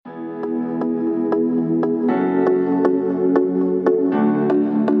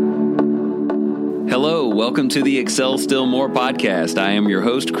welcome to the Excel Still More podcast. I am your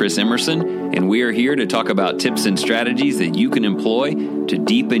host, Chris Emerson, and we are here to talk about tips and strategies that you can employ to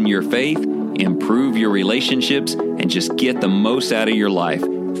deepen your faith, improve your relationships, and just get the most out of your life.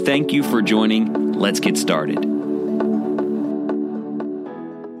 Thank you for joining. Let's get started.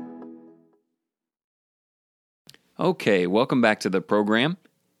 Okay, welcome back to the program.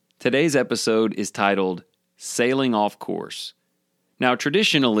 Today's episode is titled Sailing Off Course. Now,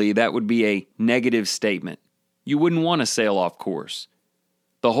 traditionally, that would be a negative statement. You wouldn't want to sail off course.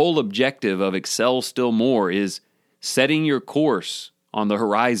 The whole objective of Excel Still More is setting your course on the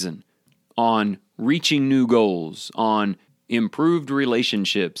horizon, on reaching new goals, on improved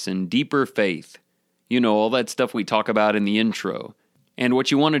relationships and deeper faith. You know, all that stuff we talk about in the intro. And what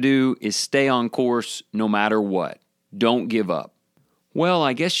you want to do is stay on course no matter what. Don't give up. Well,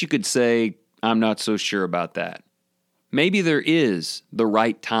 I guess you could say, I'm not so sure about that. Maybe there is the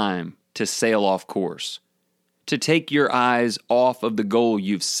right time to sail off course, to take your eyes off of the goal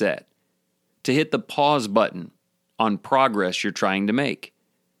you've set, to hit the pause button on progress you're trying to make.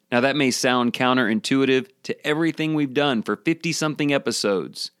 Now, that may sound counterintuitive to everything we've done for 50-something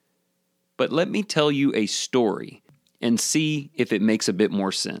episodes, but let me tell you a story and see if it makes a bit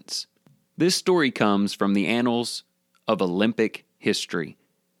more sense. This story comes from the annals of Olympic history.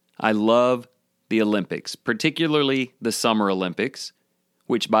 I love the Olympics, particularly the Summer Olympics,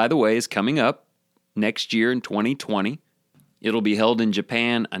 which, by the way, is coming up next year in 2020. It'll be held in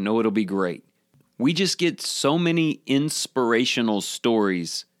Japan. I know it'll be great. We just get so many inspirational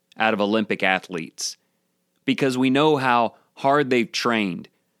stories out of Olympic athletes because we know how hard they've trained.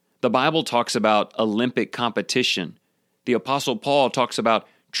 The Bible talks about Olympic competition. The Apostle Paul talks about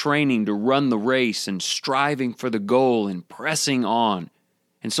training to run the race and striving for the goal and pressing on.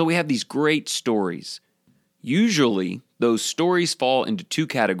 And so we have these great stories. Usually, those stories fall into two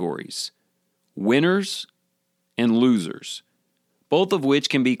categories, winners and losers, both of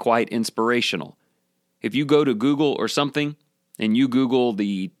which can be quite inspirational. If you go to Google or something and you Google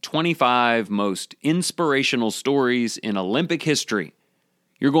the 25 most inspirational stories in Olympic history,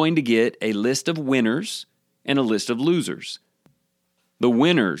 you're going to get a list of winners and a list of losers. The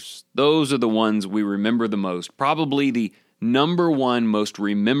winners, those are the ones we remember the most. Probably the number one most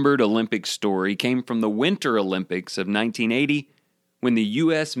remembered Olympic story came from the Winter Olympics of 1980 when the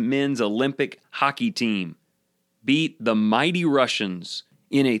U.S. men's Olympic hockey team beat the mighty Russians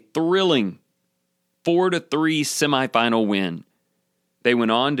in a thrilling 4-3 semifinal win. They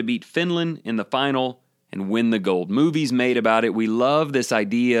went on to beat Finland in the final and win the gold. Movies made about it. We love this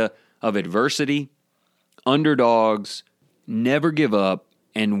idea of adversity, underdogs, never give up,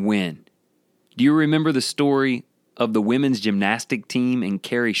 and win. Do you remember the story of the women's gymnastic team and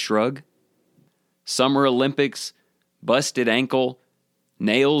Carrie Shrug? Summer Olympics, busted ankle,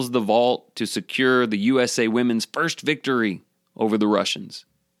 nails the vault to secure the USA women's first victory over the Russians.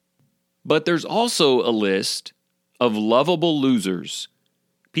 But there's also a list of lovable losers,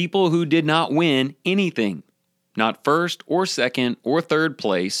 people who did not win anything, not first or second or third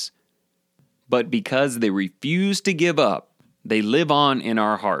place, but because they refused to give up, they live on in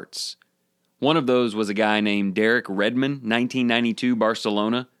our hearts. One of those was a guy named Derek Redmond, 1992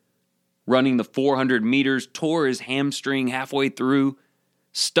 Barcelona. Running the 400 meters, tore his hamstring halfway through.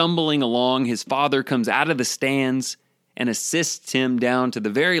 Stumbling along, his father comes out of the stands and assists him down to the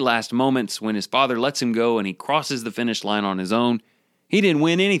very last moments when his father lets him go and he crosses the finish line on his own. He didn't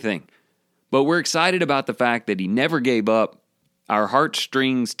win anything, but we're excited about the fact that he never gave up. Our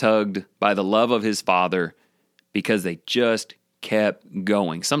heartstrings tugged by the love of his father because they just kept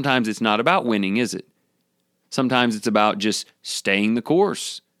going. Sometimes it's not about winning, is it? Sometimes it's about just staying the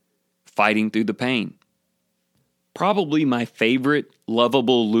course, fighting through the pain. Probably my favorite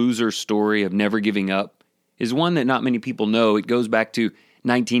lovable loser story of never giving up is one that not many people know. It goes back to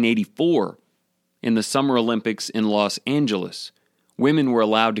 1984 in the Summer Olympics in Los Angeles. Women were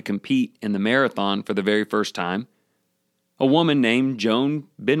allowed to compete in the marathon for the very first time. A woman named Joan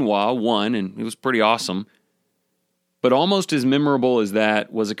Benoit won, and it was pretty awesome. But almost as memorable as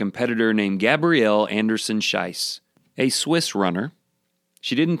that was a competitor named Gabrielle Andersen-Scheiss, a Swiss runner.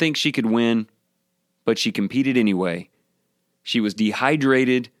 She didn't think she could win, but she competed anyway. She was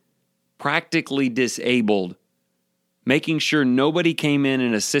dehydrated, practically disabled, making sure nobody came in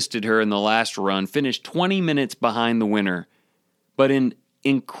and assisted her in the last run, finished 20 minutes behind the winner. But in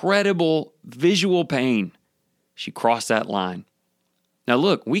incredible visual pain, she crossed that line. Now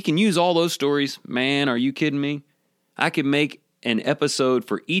look, we can use all those stories. Man, are you kidding me? I could make an episode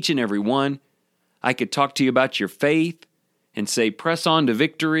for each and every one. I could talk to you about your faith and say press on to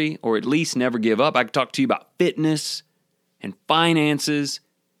victory or at least never give up. I could talk to you about fitness and finances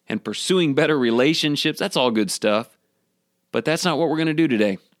and pursuing better relationships. That's all good stuff. But that's not what we're going to do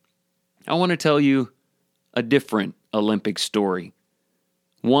today. I want to tell you a different Olympic story.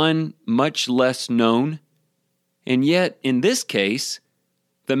 One much less known, and yet, in this case,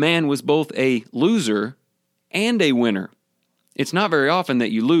 the man was both a loser and a winner. It's not very often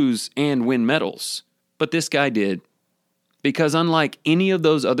that you lose and win medals, but this guy did. Because unlike any of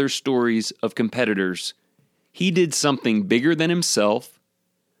those other stories of competitors, he did something bigger than himself,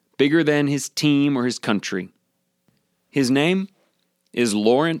 bigger than his team or his country. His name is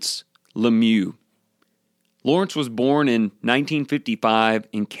Lawrence Lemieux. Lawrence was born in 1955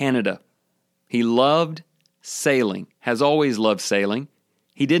 in Canada. He loved sailing, has always loved sailing.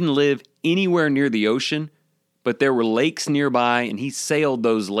 He didn't live anywhere near the ocean, but there were lakes nearby, and he sailed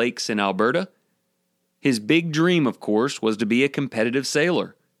those lakes in Alberta. His big dream, of course, was to be a competitive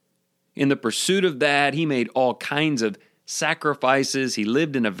sailor. In the pursuit of that, he made all kinds of sacrifices. He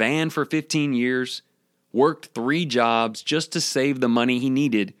lived in a van for 15 years, worked 3 jobs just to save the money he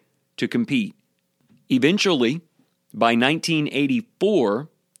needed to compete. Eventually, by 1984,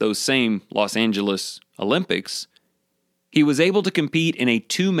 those same Los Angeles Olympics, he was able to compete in a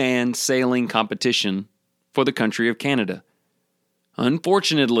 2-man sailing competition for the country of Canada.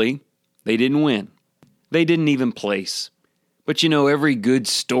 Unfortunately, they didn't win. They didn't even place. But every good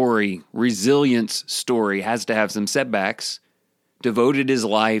story, resilience story, has to have some setbacks. Devoted his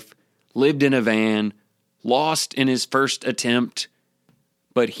life, lived in a van, lost in his first attempt,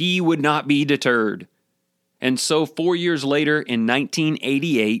 but he would not be deterred. And so 4 years later, in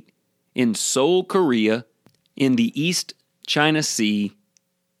 1988, in Seoul, Korea, in the East China Sea,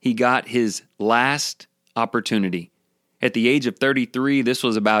 he got his last opportunity. At the age of 33, this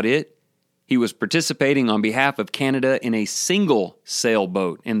was about it. He was participating on behalf of Canada in a single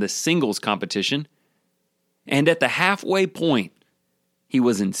sailboat in the singles competition. And at the halfway point, he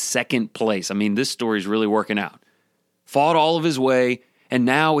was in second place. This story's really working out. Fought all of his way, and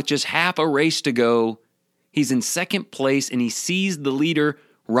now with just half a race to go, he's in second place and he sees the leader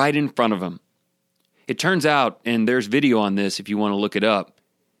right in front of him. It turns out, and there's video on this if you want to look it up,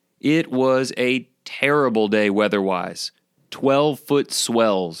 it was a terrible day weather-wise. 12-foot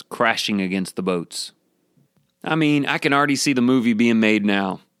swells crashing against the boats. I can already see the movie being made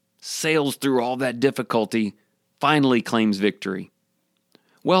now. Sails through all that difficulty, finally claims victory.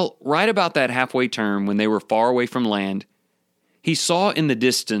 Well, right about that halfway turn, when they were far away from land, he saw in the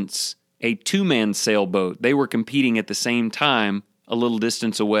distance a 2-man sailboat. They were competing at the same time, a little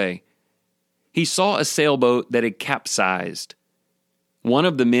distance away. He saw a sailboat that had capsized. One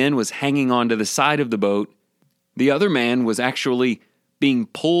of the men was hanging onto the side of the boat. The other man was actually being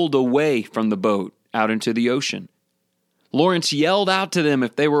pulled away from the boat out into the ocean. Lawrence yelled out to them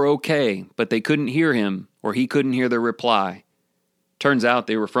if they were okay, but they couldn't hear him, or he couldn't hear their reply. Turns out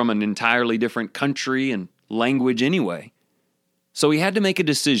they were from an entirely different country and language anyway. So he had to make a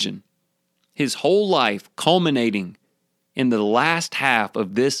decision. His whole life culminating in the last half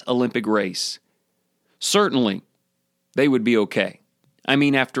of this Olympic race. Certainly, they would be okay.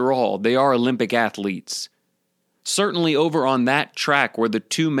 After all, they are Olympic athletes. Certainly over on that track where the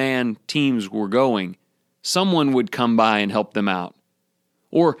 2-man teams were going, someone would come by and help them out.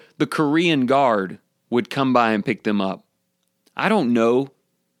 Or the Korean Guard would come by and pick them up. I don't know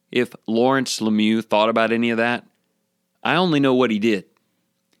if Lawrence Lemieux thought about any of that. I only know what he did.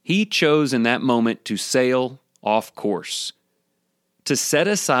 He chose in that moment to sail off course, to set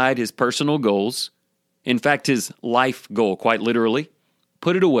aside his personal goals, in fact, his life goal, quite literally,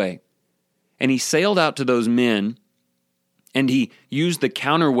 put it away. And he sailed out to those men, and he used the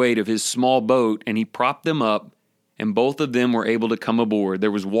counterweight of his small boat, and he propped them up, and both of them were able to come aboard.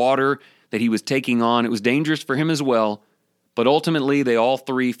 There was water that he was taking on. It was dangerous for him as well, but ultimately they all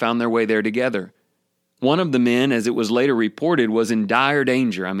 3 found their way there together. One of the men, as it was later reported, was in dire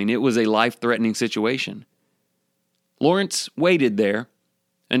danger. It was a life-threatening situation. Lawrence waited there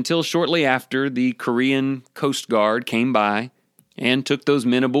until shortly after the Korean Coast Guard came by and took those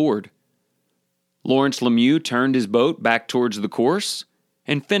men aboard. Lawrence Lemieux turned his boat back towards the course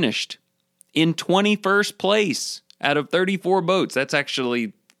and finished in 21st place out of 34 boats. That's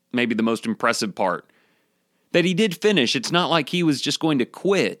actually maybe the most impressive part. That he did finish. It's not like he was just going to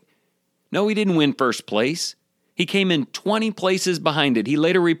quit. No, he didn't win first place. He came in 20 places behind it. He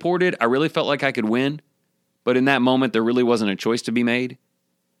later reported, "I really felt like I could win, but in that moment there really wasn't a choice to be made."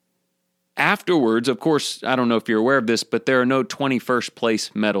 Afterwards, of course, I don't know if you're aware of this, but there are no 21st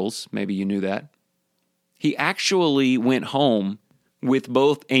place medals. Maybe you knew that. He actually went home with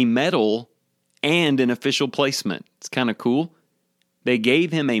both a medal and an official placement. It's kind of cool. They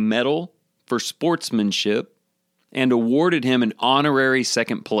gave him a medal for sportsmanship and awarded him an honorary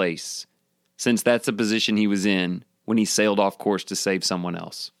second place, since that's the position he was in when he sailed off course to save someone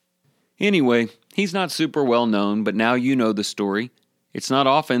else. Anyway, he's not super well known, but now you know the story. It's not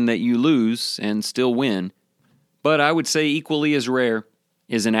often that you lose and still win, but I would say equally as rare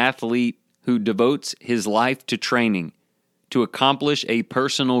is an athlete who devotes his life to training to accomplish a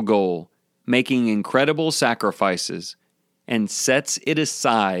personal goal, making incredible sacrifices, and sets it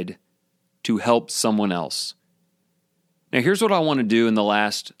aside to help someone else. Now, here's what I want to do in the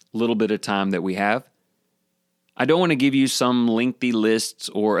last little bit of time that we have. I don't want to give you some lengthy lists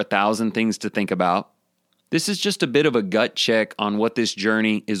or 1,000 things to think about. This is just a bit of a gut check on what this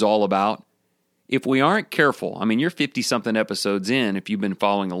journey is all about. If we aren't careful, you're 50-something episodes in if you've been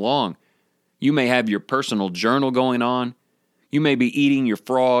following along. You may have your personal journal going on. You may be eating your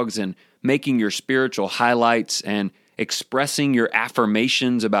frogs and making your spiritual highlights and expressing your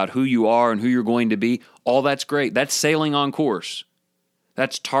affirmations about who you are and who you're going to be. All that's great. That's sailing on course.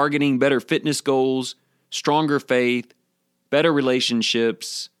 That's targeting better fitness goals, stronger faith, better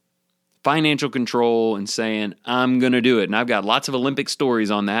relationships, financial control, and saying, I'm going to do it. And I've got lots of Olympic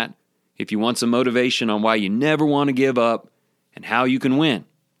stories on that. If you want some motivation on why you never want to give up and how you can win.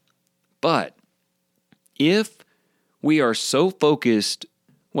 But if we are so focused,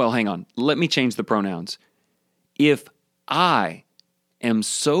 hang on, let me change the pronouns. If I am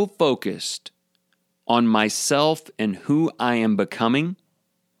so focused on myself and who I am becoming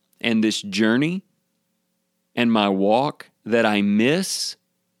and this journey and my walk that I miss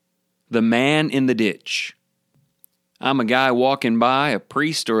the man in the ditch. I'm a guy walking by, a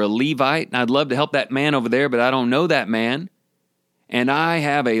priest or a Levite, and I'd love to help that man over there, but I don't know that man. And I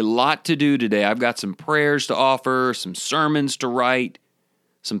have a lot to do today. I've got some prayers to offer, some sermons to write,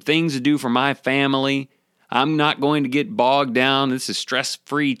 some things to do for my family. I'm not going to get bogged down. This is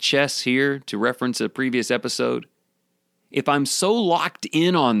stress-free chess here, to reference a previous episode. If I'm so locked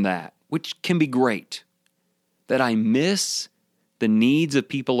in on that, which can be great, that I miss the needs of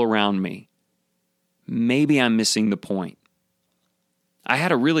people around me, maybe I'm missing the point. I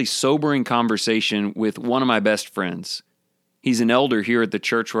had a really sobering conversation with one of my best friends. He's an elder here at the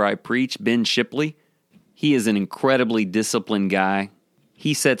church where I preach, Ben Shipley. He is an incredibly disciplined guy.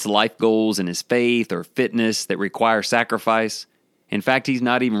 He sets life goals in his faith or fitness that require sacrifice. In fact, he's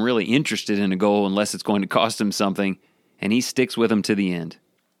not even really interested in a goal unless it's going to cost him something, and he sticks with them to the end.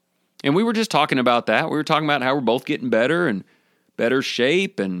 And we were just talking about that. We were talking about how we're both getting better and better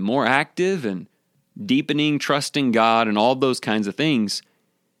shape and more active and deepening, trusting God and all those kinds of things.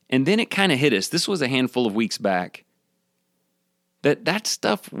 And then it kind of hit us. This was a handful of weeks back. That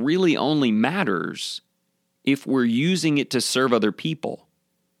stuff really only matters if we're using it to serve other people.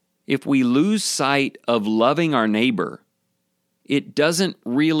 If we lose sight of loving our neighbor, it doesn't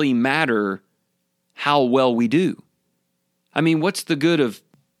really matter how well we do. What's the good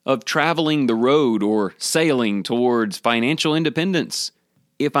of traveling the road or sailing towards financial independence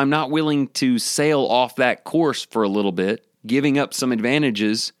if I'm not willing to sail off that course for a little bit, giving up some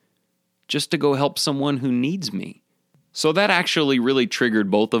advantages just to go help someone who needs me? So that actually really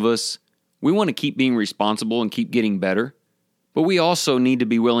triggered both of us. We want to keep being responsible and keep getting better, but we also need to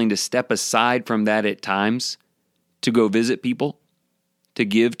be willing to step aside from that at times to go visit people, to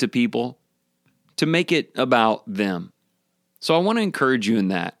give to people, to make it about them. So I want to encourage you in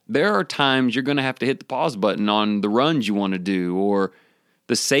that. There are times you're going to have to hit the pause button on the runs you want to do, or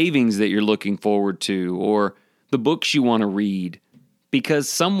the savings that you're looking forward to, or the books you want to read, because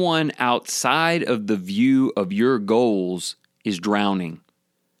someone outside of the view of your goals is drowning.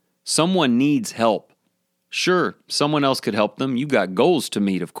 Someone needs help. Sure, someone else could help them. You've got goals to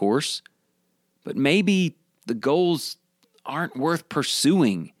meet, of course. But maybe the goals aren't worth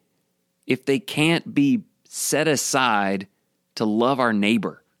pursuing if they can't be set aside to love our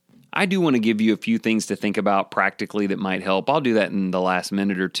neighbor. I do want to give you a few things to think about practically that might help. I'll do that in the last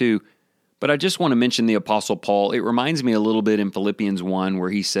minute or two. But I just want to mention the Apostle Paul. It reminds me a little bit in Philippians 1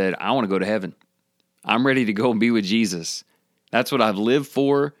 where he said, I want to go to heaven. I'm ready to go and be with Jesus. That's what I've lived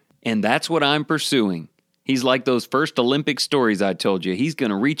for, and that's what I'm pursuing. He's like those first Olympic stories I told you. He's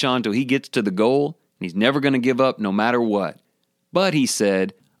going to reach on till he gets to the goal, and he's never going to give up no matter what. But he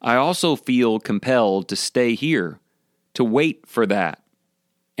said, I also feel compelled to stay here, to wait for that,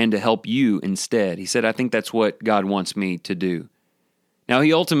 and to help you instead. He said, I think that's what God wants me to do. Now,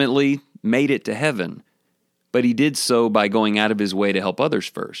 he ultimately made it to heaven, but he did so by going out of his way to help others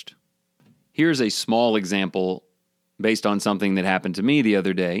first. Here's a small example based on something that happened to me the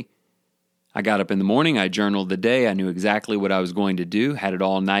other day. I got up in the morning, I journaled the day, I knew exactly what I was going to do, had it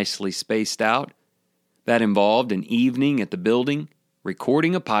all nicely spaced out. That involved an evening at the building,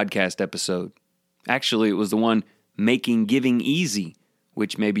 recording a podcast episode. Actually, it was the one making giving easy,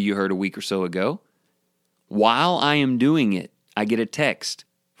 which maybe you heard a week or so ago. While I am doing it, I get a text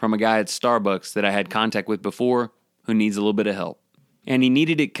from a guy at Starbucks that I had contact with before who needs a little bit of help. And he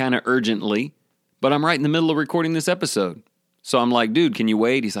needed it kind of urgently, but I'm right in the middle of recording this episode. So I'm like, dude, can you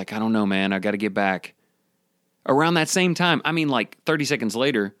wait? He's like, I don't know, man. I got to get back. Around that same time, 30 seconds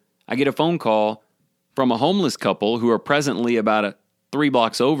later, I get a phone call from a homeless couple who are presently about 3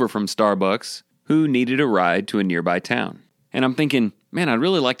 blocks over from Starbucks who needed a ride to a nearby town. And I'm thinking, man, I'd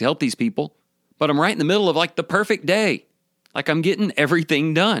really like to help these people, but I'm right in the middle of the perfect day. I'm getting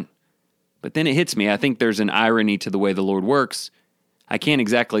everything done. But then it hits me. I think there's an irony to the way the Lord works. I can't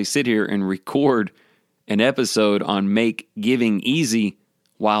exactly sit here and record an episode on make giving easy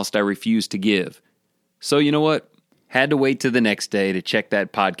whilst I refuse to give. So you know what? Had to wait till the next day to check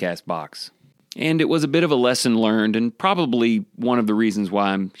that podcast box. And it was a bit of a lesson learned and probably one of the reasons why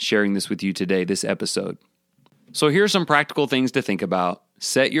I'm sharing this with you today, this episode. So here's some practical things to think about.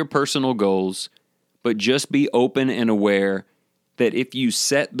 Set your personal goals, but just be open and aware that if you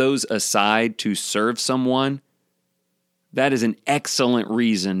set those aside to serve someone, that is an excellent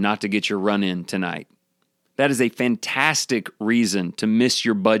reason not to get your run in tonight. That is a fantastic reason to miss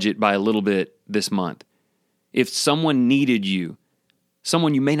your budget by a little bit this month. If someone needed you,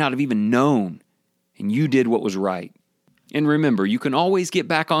 someone you may not have even known, and you did what was right. And remember, you can always get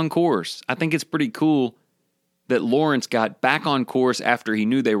back on course. I think it's pretty cool that Lawrence got back on course after he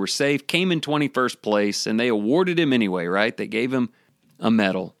knew they were safe, came in 21st place, and they awarded him anyway, right? They gave him a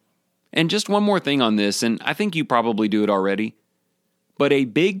medal. And just one more thing on this, and I think you probably do it already, but a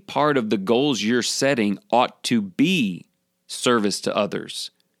big part of the goals you're setting ought to be service to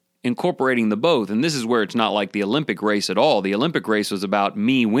others, incorporating the both. And this is where it's not like the Olympic race at all. The Olympic race was about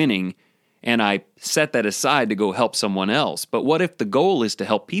me winning, and I set that aside to go help someone else. But what if the goal is to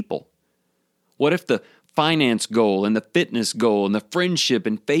help people? What if the finance goal and the fitness goal and the friendship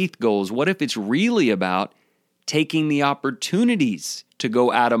and faith goals, what if it's really about taking the opportunities to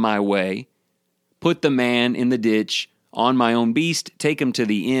go out of my way, put the man in the ditch on my own beast, take him to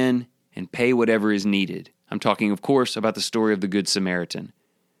the inn, and pay whatever is needed? I'm talking, of course, about the story of the Good Samaritan.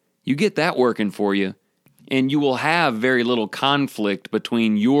 You get that working for you, and you will have very little conflict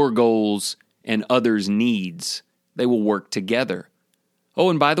between your goals and others' needs. They will work together. Oh,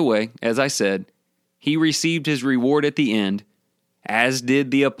 and by the way, as I said, he received his reward at the end, as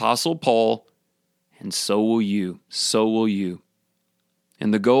did the Apostle Paul, and so will you. So will you.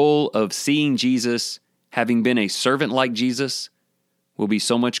 And the goal of seeing Jesus, having been a servant like Jesus, will be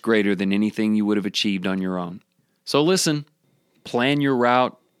so much greater than anything you would have achieved on your own. So listen, plan your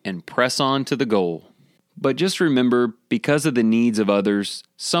route, and press on to the goal. But just remember, because of the needs of others,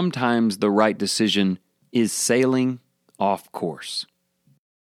 sometimes the right decision is sailing off course.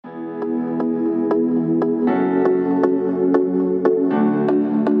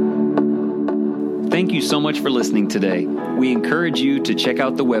 Thank you so much for listening today. We encourage you to check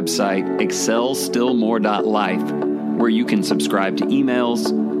out the website excelstillmore.life, where you can subscribe to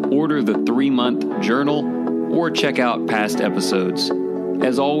emails, order the 3-month journal, or check out past episodes.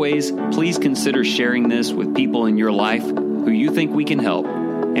 As always, please consider sharing this with people in your life who you think we can help.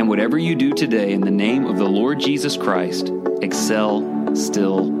 And whatever you do today, in the name of the Lord Jesus Christ, excel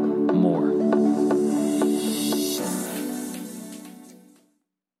still more.